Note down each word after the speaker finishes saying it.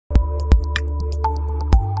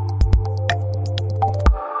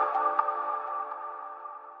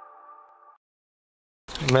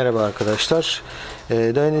Merhaba arkadaşlar.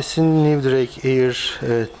 Dainese'in New Drake Air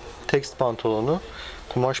tekst pantolonu,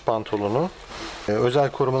 kumaş pantolonu.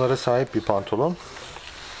 Özel korumalara sahip bir pantolon.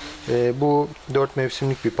 Bu 4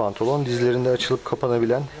 mevsimlik bir pantolon. Dizlerinde açılıp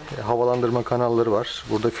kapanabilen havalandırma kanalları var.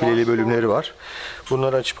 Burada fileli bölümleri var.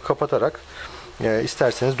 Bunları açıp kapatarak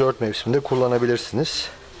isterseniz 4 mevsimde kullanabilirsiniz.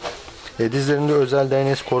 Dizlerinde özel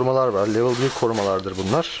Dainese korumalar var. Level 1 korumalardır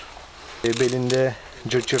bunlar. Belinde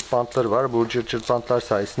cırt cırt bantları var. Bu cırt cırt bantlar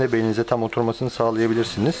sayesinde belinize tam oturmasını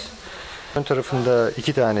sağlayabilirsiniz. Ön tarafında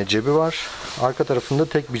 2 tane cebi var. Arka tarafında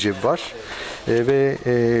tek bir cebi var. Ve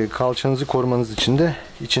kalçanızı korumanız için de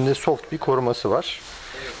içinde soft bir koruması var.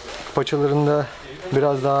 Paçalarında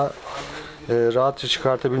biraz daha rahatça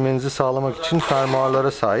çıkartabilmenizi sağlamak için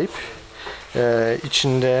fermuarlara sahip.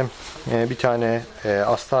 İçinde bir tane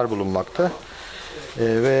astar bulunmakta.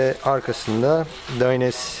 Ve arkasında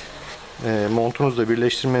Dainese montunuzla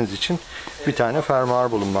birleştirmeniz için bir tane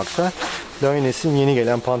fermuar bulunmakta. Dainese'in yeni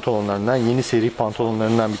gelen pantolonlarından, yeni seri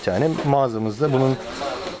pantolonlarından bir tane. Mağazamızda bunun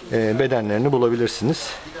bedenlerini bulabilirsiniz.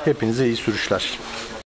 Hepinize iyi sürüşler.